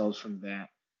insulate ourselves from that.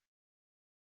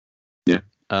 Yeah.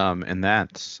 And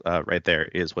that right there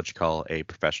is what you call a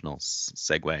professional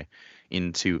segue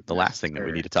into the last thing that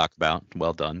we need to talk about.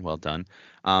 Well done. Well done.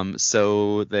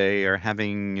 So they are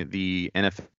having the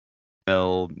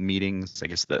NFL meetings, I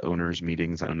guess the owners'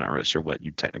 meetings. I'm not really sure what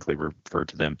you technically refer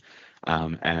to them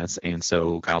as. And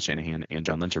so Kyle Shanahan and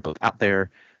John Lynch are both out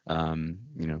there,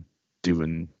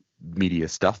 doing media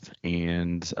stuff.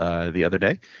 And the other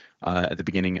day, at the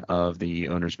beginning of the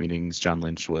owners' meetings, John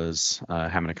Lynch was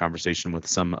having a conversation with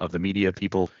some of the media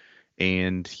people,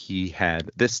 and he had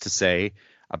this to say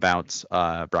about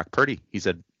Brock Purdy. He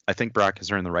said, "I think Brock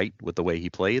has earned the right with the way he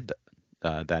played,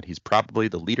 that he's probably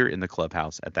the leader in the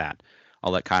clubhouse at that.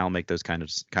 I'll let Kyle make those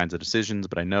kinds of decisions,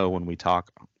 but I know when we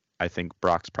talk, I think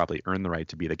Brock's probably earned the right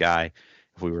to be the guy.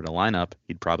 If we were to line up,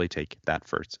 he'd probably take that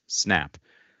first snap."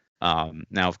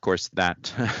 Now, of course, that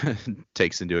does not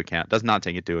take into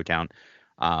account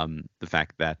the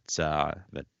fact that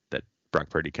that Brock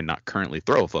Purdy cannot currently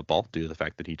throw a football due to the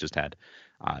fact that he just had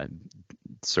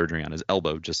surgery on his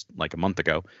elbow just like a month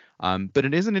ago. But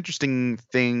it is an interesting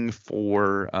thing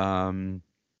for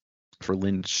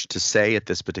Lynch to say at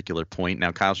this particular point.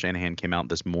 Now, Kyle Shanahan came out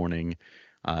this morning,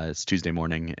 it's Tuesday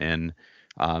morning, and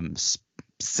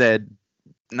said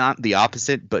not the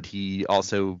opposite, but he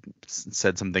also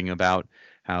said something about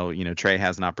how Trey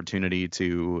has an opportunity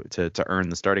to earn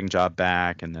the starting job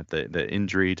back, and that the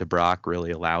injury to Brock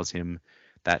really allows him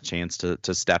that chance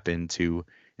to step into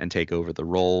and take over the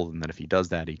role, and that if he does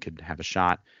that, he could have a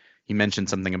shot. He mentioned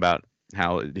something about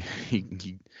how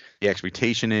the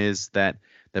expectation is that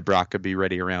that Brock could be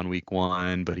ready around week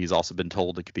 1, but he's also been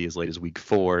told it could be as late as week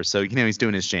 4. So, he's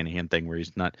doing his Shanahan thing where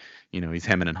he's not, he's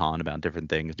hemming and hawing about different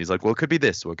things. He's like, well, it could be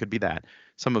this, well, it could be that.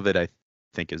 Some of it I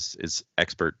think is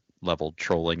expert level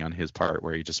trolling on his part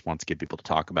where he just wants to get people to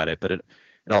talk about it, but it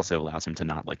also allows him to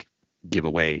not like give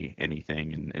away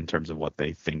anything in terms of what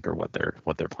they think or what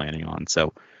they're planning on.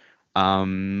 So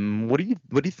what do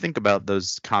you think about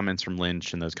those comments from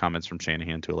Lynch and those comments from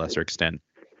Shanahan to a lesser extent?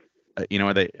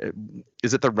 Are they?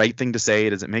 Is it the right thing to say?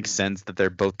 Does it make sense that they're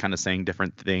both kind of saying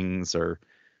different things, or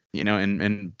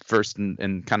and first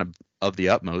and kind of the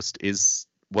utmost, is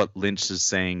what Lynch is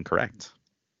saying correct?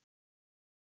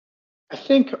 I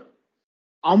think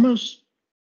almost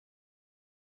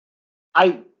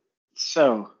I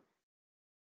so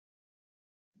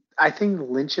I think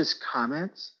Lynch's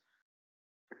comments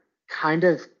kind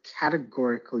of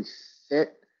categorically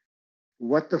fit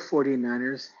what the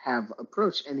 49ers have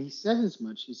approached. And he says as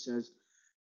much. He says,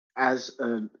 as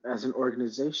an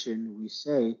organization, we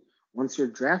say, once you're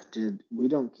drafted, we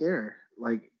don't care.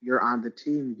 Like, you're on the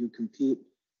team, you compete,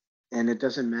 and it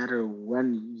doesn't matter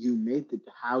when you made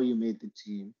how you made the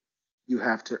team. You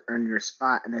have to earn your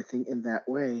spot. And I think in that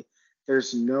way,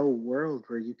 there's no world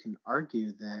where you can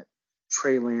argue that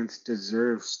Trey Lance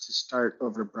deserves to start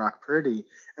over Brock Purdy.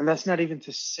 And that's not even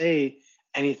to say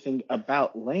anything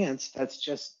about Lance. That's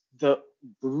just the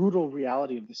brutal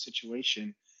reality of the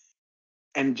situation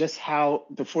and just how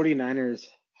the 49ers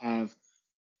have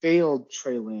failed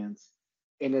Trey Lance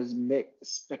in a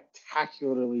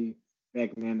spectacularly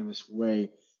magnanimous way.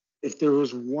 If there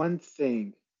was one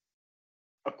thing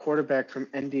a quarterback from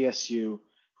NDSU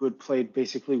who had played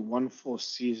basically one full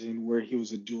season where he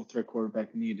was a dual threat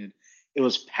quarterback needed, it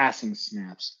was passing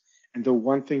snaps. And the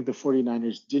one thing the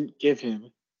 49ers didn't give him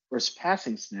was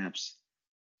passing snaps.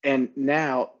 And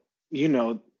now,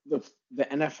 the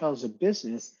NFL is a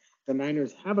business. The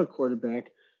Niners have a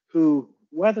quarterback who,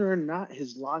 whether or not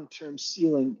his long-term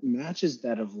ceiling matches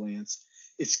that of Lance,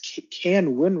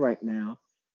 can win right now,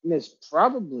 and is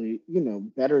probably,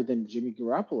 better than Jimmy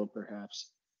Garoppolo, perhaps.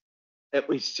 At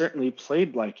least certainly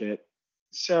played like it.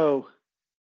 So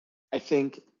I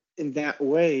think in that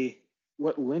way,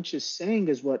 what Lynch is saying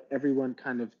is what everyone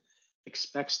kind of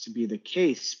expects to be the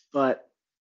case. But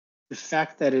the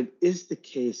fact that it is the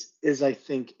case is, I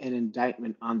think, an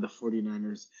indictment on the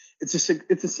 49ers. It's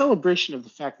a celebration of the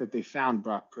fact that they found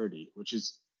Brock Purdy, which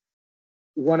is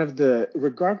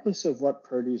regardless of what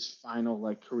Purdy's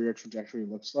final career trajectory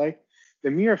looks like, the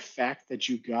mere fact that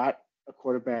you got a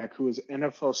quarterback who was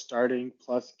NFL starting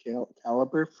plus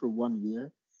caliber for 1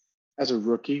 year as a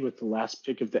rookie with the last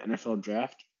pick of the NFL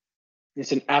draft,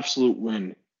 it's an absolute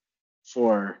win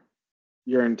for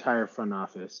your entire front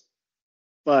office.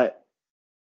 But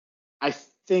I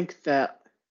think that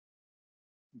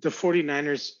the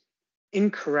 49ers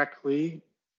incorrectly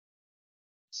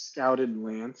scouted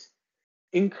Lance,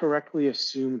 incorrectly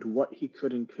assumed what he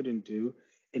could and couldn't do,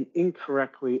 and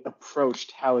incorrectly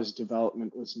approached how his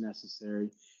development was necessary.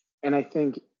 And I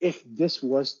think if this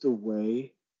was the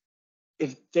way,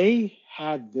 if they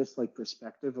had this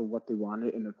perspective of what they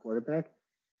wanted in a quarterback,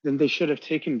 then they should have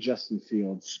taken Justin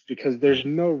Fields, because there's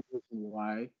no reason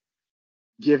why,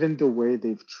 given the way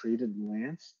they've treated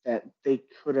Lance, that they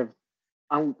could have,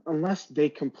 unless they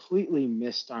completely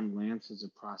missed on Lance as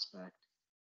a prospect,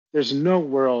 there's no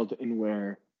world in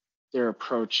where their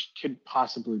approach could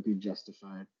possibly be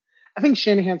justified. I think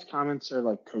Shanahan's comments are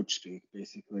like coach speak,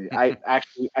 basically. I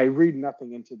read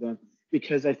nothing into them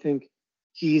because I think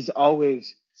he's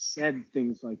always said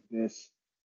things like this.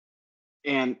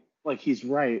 And he's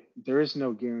right. There is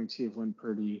no guarantee of when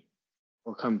Purdy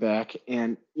will come back.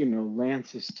 And,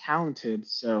 Lance is talented.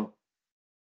 So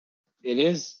it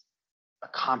is a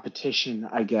competition,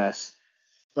 I guess.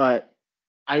 But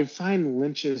I find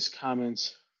Lynch's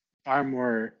comments far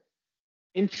more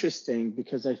interesting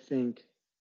because I think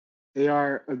they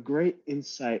are a great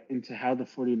insight into how the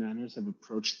 49ers have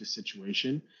approached the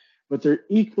situation, but they're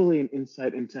equally an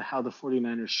insight into how the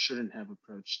 49ers shouldn't have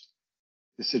approached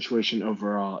the situation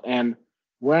overall. And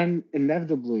when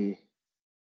inevitably,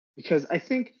 because I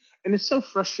think, and it's so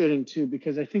frustrating too,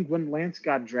 because I think when Lance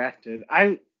got drafted,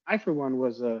 I for one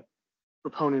was a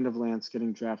proponent of Lance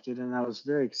getting drafted, and I was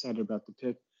very excited about the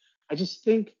pick. I just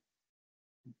think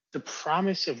the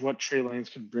promise of what Trey Lance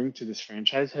could bring to this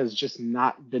franchise has just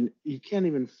not been, you can't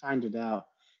even find it out.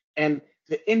 And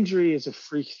the injury is a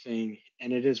freak thing,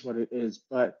 and it is what it is.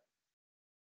 But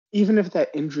even if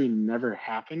that injury never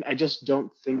happened, I just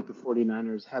don't think the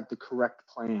 49ers had the correct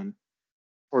plan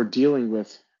for dealing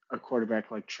with a quarterback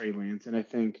like Trey Lance. And I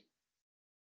think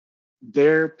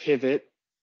their pivot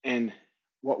and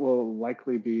what will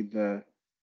likely be the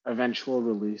eventual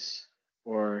release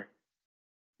or,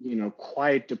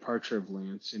 quiet departure of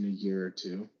Lance in a year or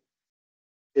two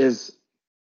is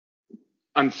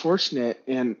unfortunate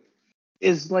and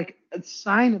is like a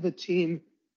sign of a team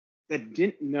that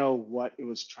didn't know what it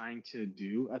was trying to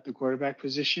do at the quarterback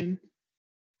position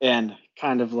and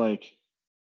kind of like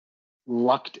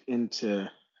lucked into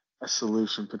a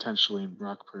solution potentially in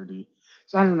Brock Purdy.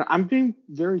 So I don't know. I'm being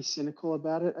very cynical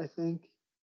about it, I think,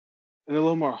 and a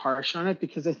little more harsh on it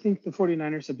because I think the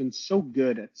 49ers have been so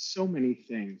good at so many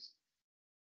things.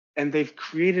 And they've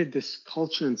created this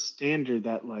culture and standard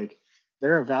that like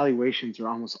their evaluations are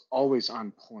almost always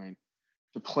on point.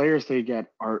 The players they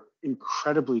get are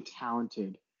incredibly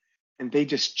talented and they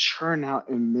just churn out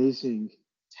amazing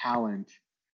talent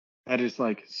that is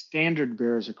like standard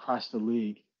bearers across the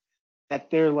league, that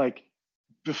they're like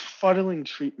befuddling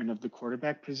treatment of the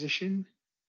quarterback position.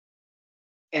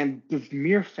 And the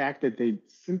mere fact that they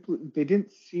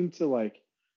didn't seem to like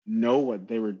know what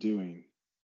they were doing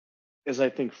is, I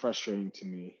think, frustrating to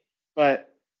me.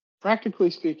 But practically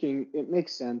speaking, it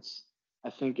makes sense. I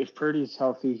think if Purdy is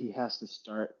healthy, he has to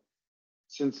start.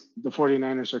 Since the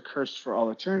 49ers are cursed for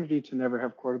all eternity to never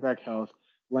have quarterback health,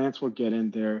 Lance will get in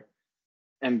there.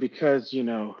 And because,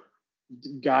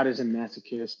 God is a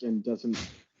masochist and doesn't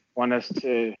want us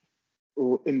to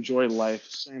enjoy life,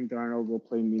 Sam Darnold will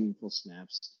play meaningful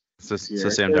snaps. So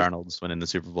Sam Darnold's winning the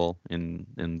Super Bowl in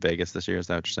Vegas this year. Is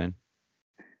that what you're saying?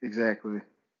 Exactly.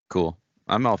 Cool.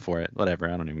 I'm all for it.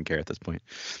 Whatever. I don't even care at this point.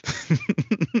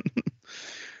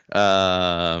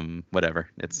 Whatever.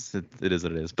 It is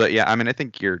what it is. But yeah, I mean, I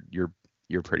think you're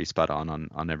pretty spot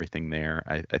on everything there.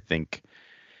 I think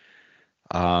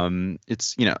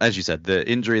it's, as you said, the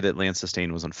injury that Lance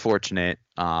sustained was unfortunate.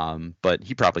 But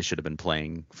he probably should have been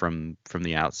playing from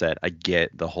the outset. I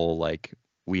get the whole like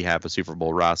we have a Super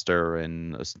Bowl roster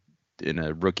and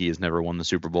a rookie has never won the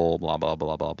Super Bowl, blah blah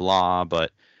blah blah blah.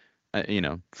 But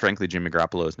frankly, Jimmy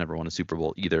Garoppolo has never won a Super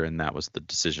Bowl either, and that was the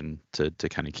decision to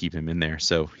kind of keep him in there.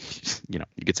 So, you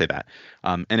could say that.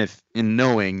 And if in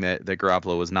knowing that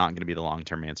Garoppolo was not going to be the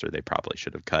long-term answer, they probably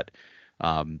should have cut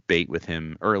bait with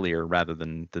him earlier rather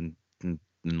than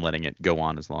letting it go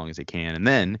on as long as he can. And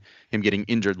then him getting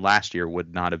injured last year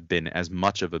would not have been as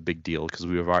much of a big deal because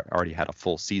we've already had a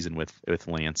full season with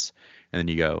Lance. And then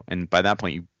you go, and by that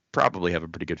point, you probably have a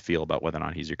pretty good feel about whether or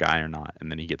not he's your guy or not.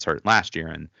 And then he gets hurt last year,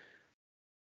 and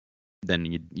then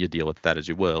you deal with that as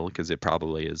you will, because it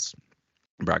probably is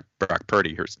Brock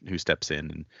Purdy who steps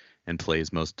in and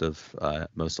plays most of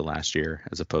last year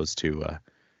as opposed to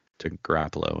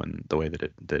Garoppolo and the way that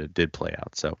it did play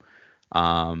out. So,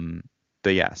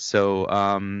 but yeah, so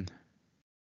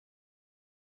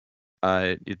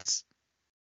it's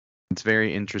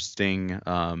very interesting.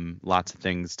 Lots of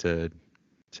things to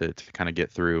kind of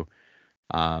get through.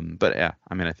 But yeah,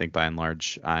 I mean, I think by and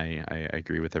large, I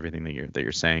agree with everything that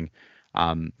you're saying.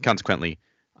 Consequently,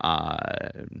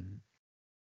 I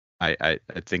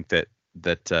think that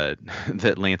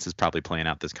Lance is probably playing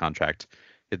out this contract.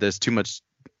 There's too much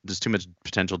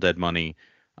potential dead money,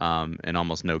 and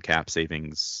almost no cap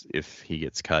savings if he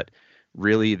gets cut.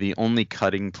 Really, the only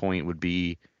cutting point would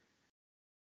be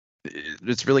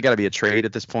it's really got to be a trade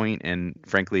at this point. And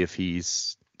frankly, if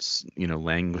he's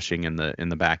languishing in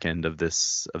the back end of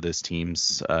this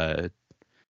team's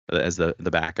as the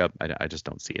backup, I just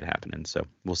don't see it happening. So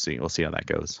we'll see how that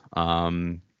goes. All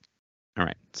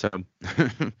right. So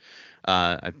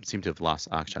I seem to have lost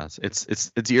Akshat.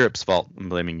 It's Europe's fault. I'm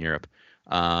blaming Europe.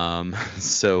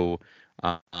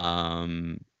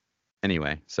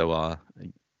 Anyway, so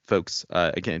folks,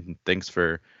 again, thanks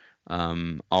for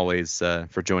always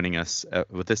for joining us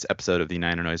with this episode of the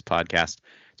Niner Noise podcast.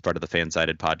 It's part of the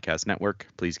Fansided Podcast Network.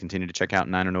 Please continue to check out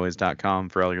NinerNoise.com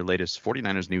for all your latest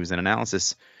 49ers news and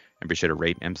analysis. And be sure to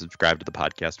rate and subscribe to the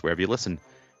podcast wherever you listen.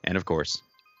 And of course,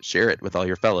 share it with all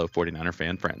your fellow 49er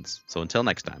fan friends. So until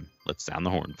next time, let's sound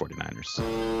the horn,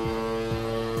 49ers.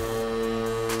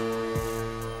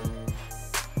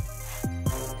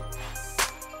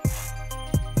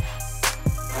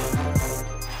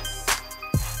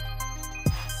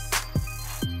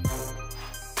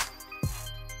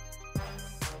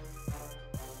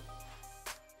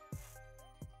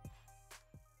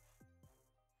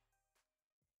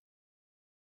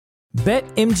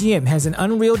 BetMGM has an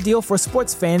unreal deal for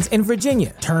sports fans in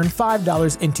Virginia. Turn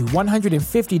 $5 into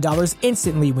 $150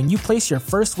 instantly when you place your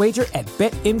first wager at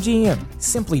BetMGM.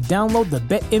 Simply download the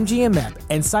BetMGM app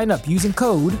and sign up using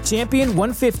code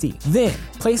Champion150. Then,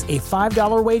 Place a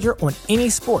 $5 wager on any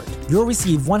sport. You'll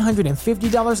receive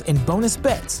 $150 in bonus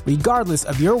bets, regardless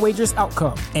of your wager's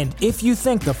outcome. And if you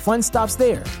think the fun stops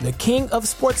there, the King of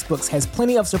Sportsbooks has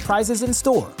plenty of surprises in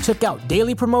store. Check out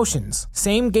daily promotions,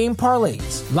 same-game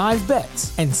parlays, live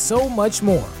bets, and so much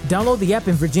more. Download the app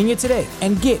in Virginia today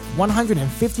and get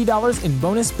 $150 in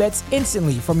bonus bets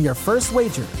instantly from your first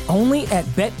wager. Only at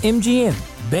BetMGM.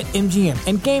 BetMGM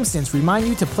and GameSense remind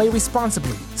you to play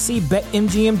responsibly. See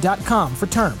BetMGM.com for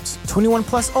terms. 21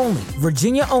 plus only.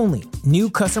 Virginia only. New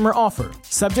customer offer.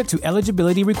 Subject to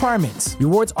eligibility requirements.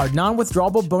 Rewards are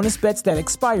non-withdrawable bonus bets that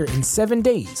expire in 7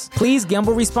 days. Please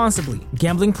gamble responsibly.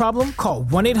 Gambling problem? Call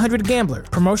 1-800-GAMBLER.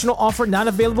 Promotional offer not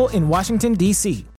available in Washington, D.C.